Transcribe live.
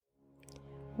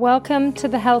Welcome to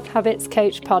the Health Habits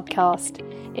Coach podcast,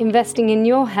 investing in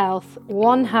your health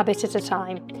one habit at a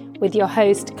time with your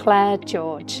host Claire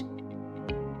George.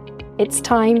 It's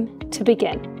time to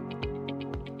begin.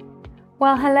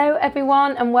 Well, hello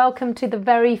everyone and welcome to the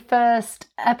very first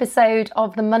episode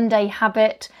of the Monday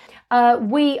Habit.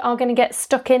 We are going to get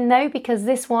stuck in though because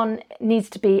this one needs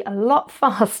to be a lot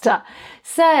faster.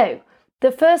 So,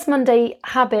 the first Monday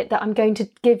habit that I'm going to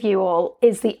give you all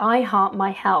is the I Heart My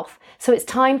Health. So it's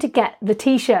time to get the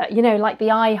t-shirt, like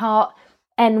the I Heart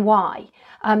NY.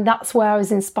 That's where I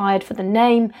was inspired for the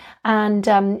name and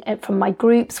from my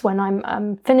groups when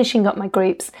I'm finishing up my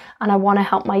groups and I want to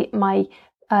help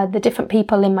the different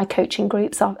people in my coaching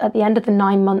groups. At the end of the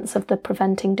 9 months of the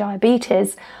Preventing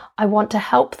Diabetes, I want to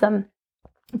help them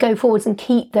go forwards and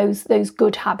keep those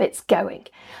good habits going.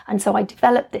 And so I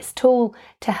developed this tool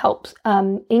to help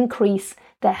increase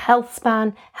their health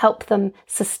span, help them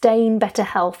sustain better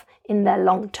health in their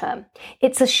long term.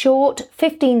 It's a short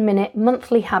 15-minute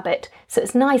monthly habit, so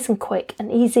it's nice and quick and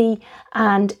easy,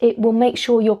 and it will make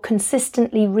sure you're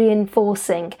consistently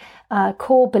reinforcing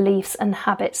core beliefs and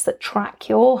habits that track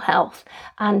your health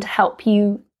and help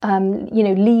you,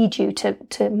 lead you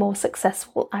to more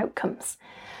successful outcomes.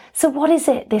 So what is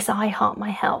it, this I Heart My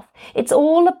Health? It's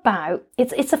all about,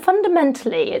 it's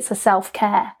a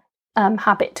self-care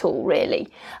habit tool really,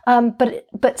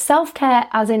 but self-care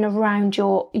as in around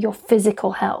your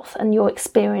physical health and your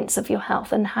experience of your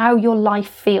health and how your life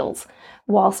feels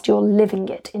whilst you're living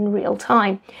it in real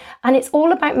time. And it's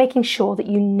all about making sure that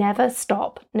you never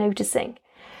stop noticing.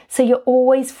 So you're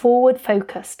always forward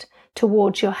focused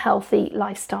towards your healthy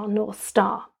lifestyle North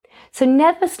Star. So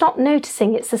never stop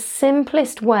noticing. It's the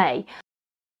simplest way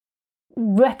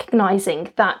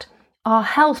recognizing that our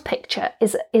health picture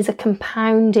is a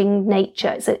compounding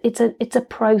nature. It's a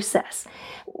process.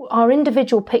 Our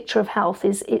individual picture of health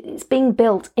is being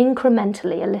built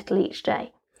incrementally a little each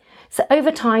day. So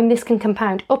over time, this can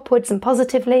compound upwards and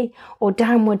positively or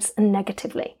downwards and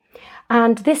negatively.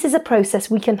 And this is a process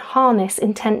we can harness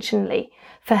intentionally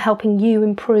for helping you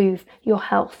improve your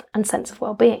health and sense of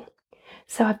well-being.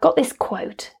 So I've got this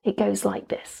quote. It goes like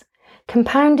this: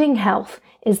 compounding health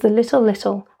is the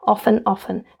little, often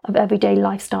of everyday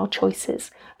lifestyle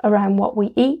choices around what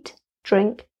we eat,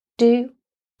 drink, do,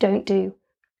 don't do,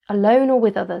 alone or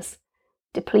with others,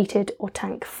 depleted or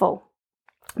tank full.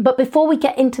 But before we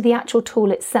get into the actual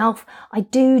tool itself, I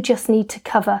do just need to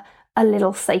cover a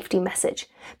little safety message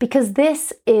because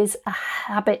this is a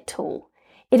habit tool.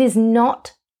 It is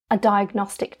not a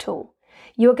diagnostic tool.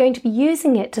 You're going to be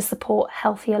using it to support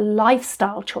healthier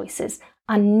lifestyle choices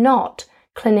and not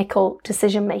clinical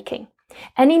decision making.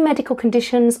 Any medical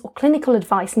conditions or clinical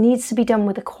advice needs to be done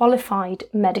with a qualified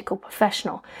medical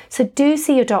professional. So do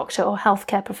see your doctor or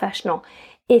healthcare professional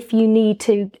if you need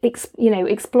to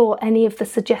explore any of the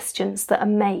suggestions that are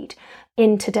made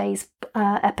in today's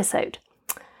episode.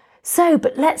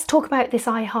 But let's talk about this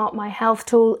I Heart My Health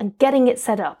tool and getting it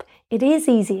set up. It is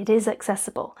easy, it is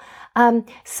accessible.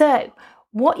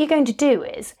 What you're going to do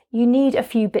is you need a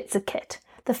few bits of kit.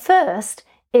 The first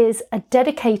is a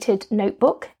dedicated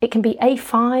notebook. It can be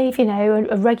A5,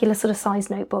 a regular sort of size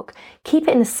notebook. Keep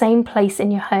it in the same place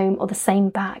in your home or the same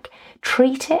bag.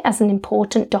 Treat it as an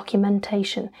important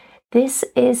documentation. This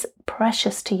is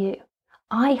precious to you.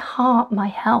 I heart my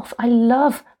health. I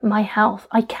love my health.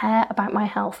 I care about my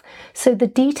health. So the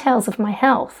details of my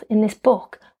health in this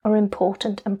book are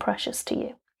important and precious to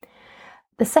you.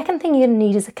 The second thing you're going to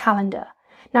need is a calendar.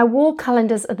 Now, wall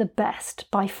calendars are the best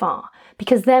by far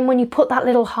because then when you put that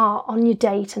little heart on your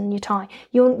date and your time,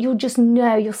 you'll just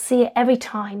know, you'll see it every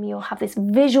time. You'll have this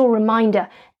visual reminder.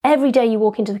 Every day you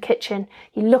walk into the kitchen,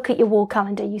 you look at your wall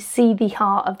calendar, you see the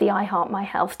heart of the I Heart My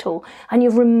Health tool, and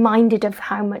you're reminded of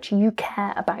how much you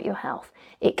care about your health.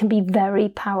 It can be very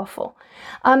powerful.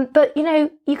 But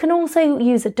you can also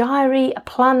use a diary, a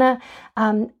planner.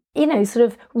 Sort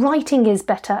of writing is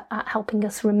better at helping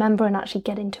us remember and actually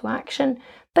get into action.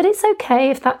 But it's okay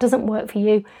if that doesn't work for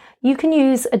you. You can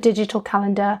use a digital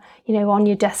calendar, on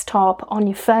your desktop, on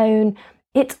your phone.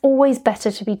 It's always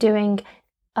better to be doing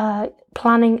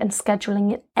planning and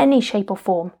scheduling in any shape or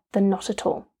form than not at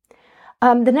all.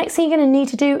 The next thing you're going to need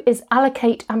to do is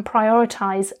allocate and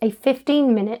prioritize a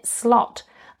 15-minute slot,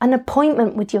 an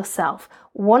appointment with yourself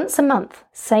once a month,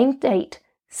 same date,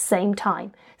 same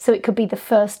time. So it could be the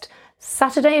first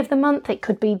Saturday of the month, it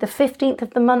could be the 15th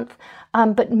of the month,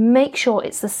 but make sure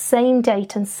it's the same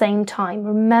date and same time.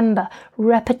 Remember,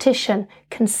 repetition,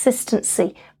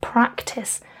 consistency,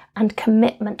 practice, and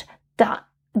commitment,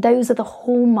 those are the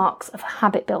hallmarks of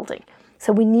habit building.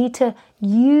 So we need to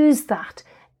use that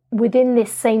within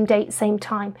this same date, same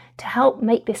time, to help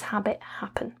make this habit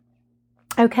happen.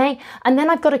 Okay, and then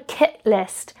I've got a kit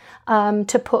list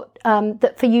to put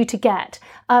that for you to get.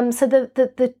 So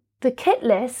the kit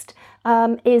list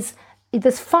is,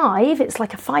 there's 5. It's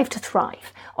like a 5 to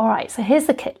thrive. All right, so here's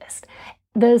the kit list.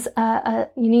 There's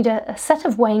you need a set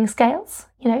of weighing scales,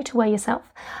 to weigh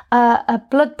yourself, a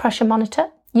blood pressure monitor.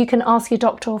 You can ask your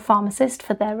doctor or pharmacist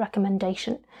for their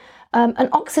recommendation. An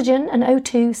oxygen, an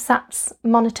O2 SATS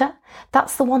monitor.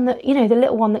 That's the one that, the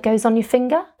little one that goes on your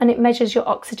finger, and it measures your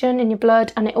oxygen in your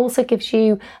blood, and it also gives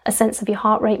you a sense of your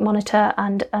heart rate monitor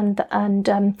and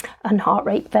heart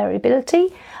rate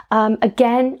variability.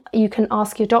 Again, you can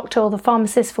ask your doctor or the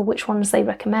pharmacist for which ones they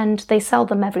recommend. They sell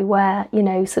them everywhere,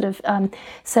 do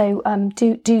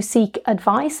seek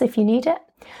advice if you need it.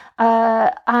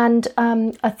 And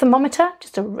a thermometer,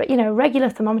 just a regular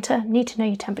thermometer. Need to know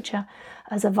your temperature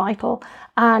as a vital,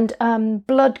 and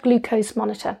blood glucose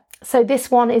monitor. So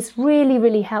this one is really,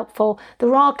 really helpful.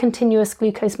 There are continuous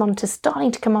glucose monitors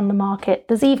starting to come on the market.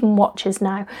 There's even watches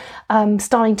now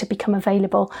starting to become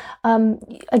available.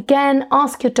 Again,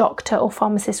 ask your doctor or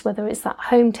pharmacist whether it's that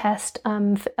home test,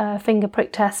 finger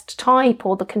prick test type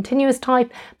or the continuous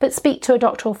type, but speak to a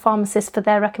doctor or pharmacist for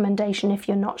their recommendation if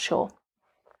you're not sure,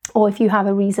 or if you have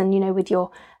a reason, with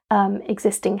your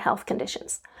existing health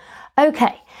conditions.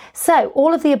 Okay, so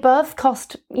all of the above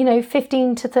cost,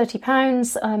 £15 to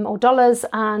 £30 or dollars,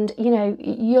 and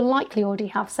you'll likely already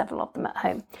have several of them at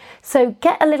home. So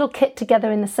get a little kit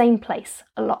together in the same place,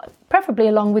 preferably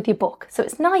along with your book. So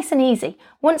it's nice and easy.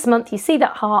 Once a month, you see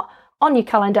that heart on your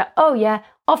calendar. Oh yeah,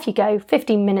 off you go.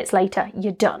 15 minutes later,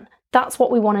 you're done. That's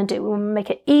what we want to do. We want to make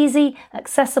it easy,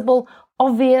 accessible,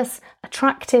 obvious,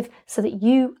 attractive, so that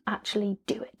you actually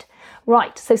do it.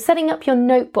 Right, so setting up your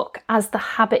notebook as the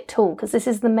habit tool, because this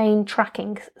is the main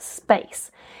tracking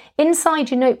space. Inside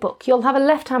your notebook, you'll have a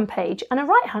left-hand page and a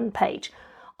right-hand page.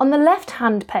 On the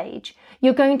left-hand page,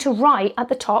 you're going to write at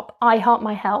the top, I Heart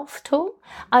My Health tool.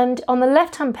 And on the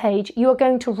left-hand page, you are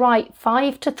going to write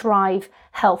 5 to Thrive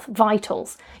Health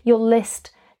Vitals. You'll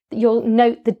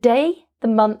note the day, the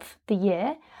month, the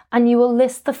year, and you will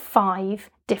list the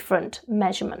 5 different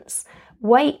measurements: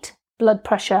 weight, blood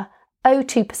pressure,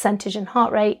 O2 percentage and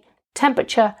heart rate,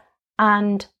 temperature,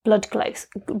 and blood glucose.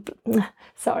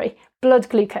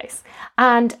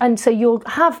 And so you'll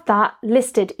have that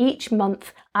listed each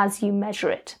month as you measure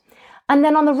it. And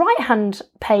then on the right-hand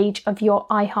page of your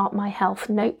I Heart My Health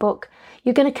notebook,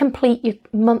 you're going to complete your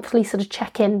monthly sort of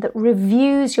check-in that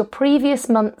reviews your previous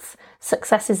month's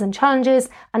successes and challenges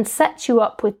and sets you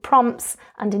up with prompts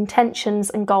and intentions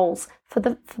and goals for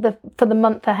the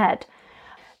month ahead.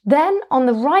 Then on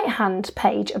the right-hand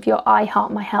page of your I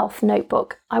Heart My Health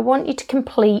notebook, I want you to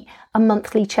complete a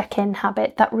monthly check-in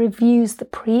habit that reviews the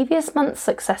previous month's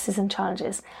successes and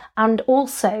challenges, and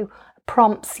also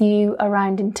prompts you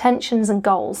around intentions and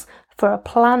goals for a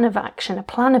plan of action, a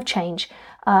plan of change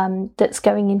that's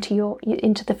going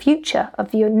into the future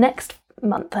of your next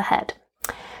month ahead.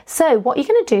 So what you're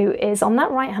going to do is, on that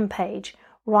right-hand page,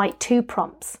 write 2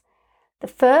 prompts. The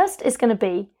first is going to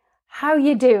be, how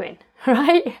you doing?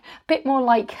 Right? A bit more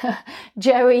like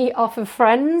Joey off of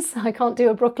Friends. I can't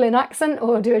do a Brooklyn accent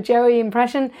or do a Joey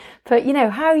impression, but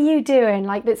how are you doing?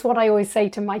 Like, that's what I always say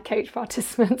to my coach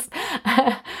participants.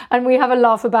 And we have a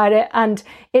laugh about it. And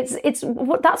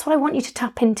that's what I want you to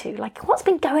tap into. Like, what's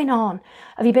been going on?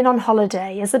 Have you been on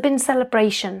holiday? Has there been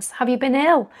celebrations? Have you been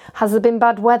ill? Has there been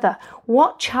bad weather?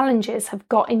 What challenges have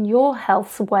got in your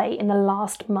health's way in the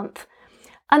last month?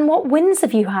 And what wins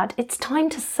have you had? It's time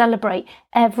to celebrate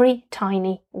every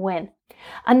tiny win.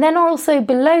 And then also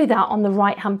below that on the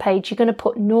right-hand page, you're going to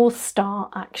put North Star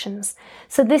actions.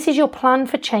 So this is your plan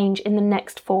for change in the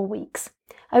next 4 weeks.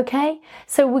 Okay?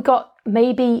 So we've got,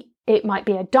 maybe it might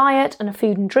be a diet and a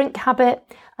food and drink habit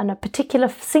and a particular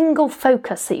single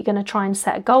focus that you're going to try and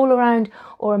set a goal around,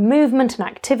 or a movement and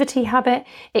activity habit.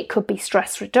 It could be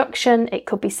stress reduction, it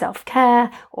could be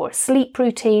self-care or a sleep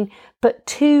routine, but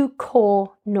 2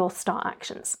 core North Star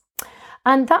actions.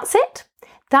 And that's it.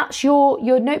 That's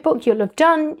your notebook you'll have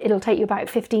done. It'll take you about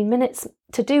 15 minutes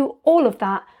to do all of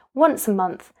that once a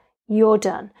month. You're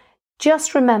done.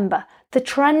 Just remember, the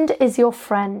trend is your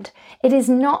friend. It is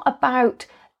not about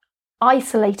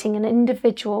isolating an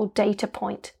individual data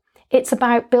point. It's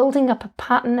about building up a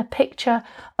pattern, a picture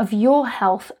of your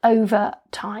health over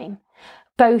time,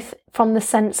 both from the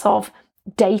sense of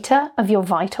data of your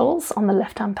vitals on the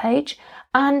left-hand page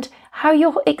and how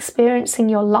you're experiencing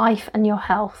your life and your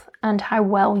health and how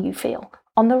well you feel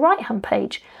on the right-hand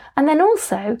page. And then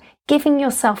also giving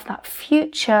yourself that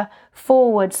future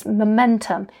forwards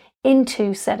momentum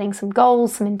into setting some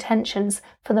goals, some intentions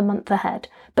for the month ahead,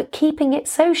 but keeping it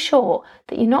so short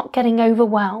that you're not getting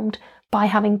overwhelmed by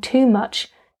having too much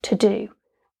to do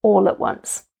all at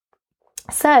once.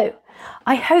 So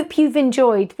I hope you've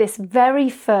enjoyed this very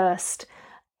first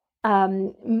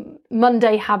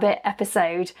Monday Habit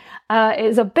episode. It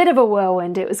was a bit of a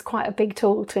whirlwind. It was quite a big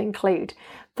tool to include,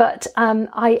 but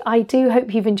I do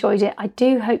hope you've enjoyed it. I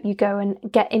do hope you go and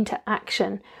get into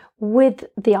action with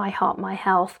the I Heart My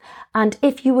Health. And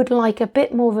if you would like a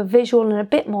bit more of a visual and a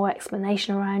bit more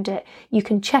explanation around it, you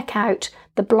can check out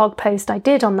the blog post I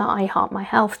did on the I Heart My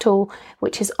Health tool,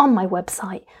 which is on my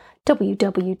website,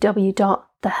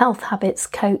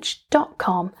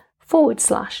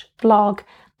 www.thehealthhabitscoach.com/blog.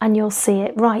 And you'll see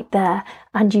it right there,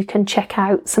 and you can check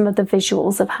out some of the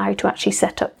visuals of how to actually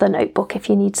set up the notebook if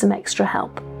you need some extra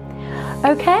help.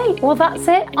 Okay, well that's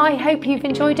it. I hope you've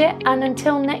enjoyed it, and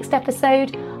until next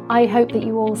episode, I hope that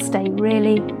you all stay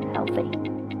really healthy.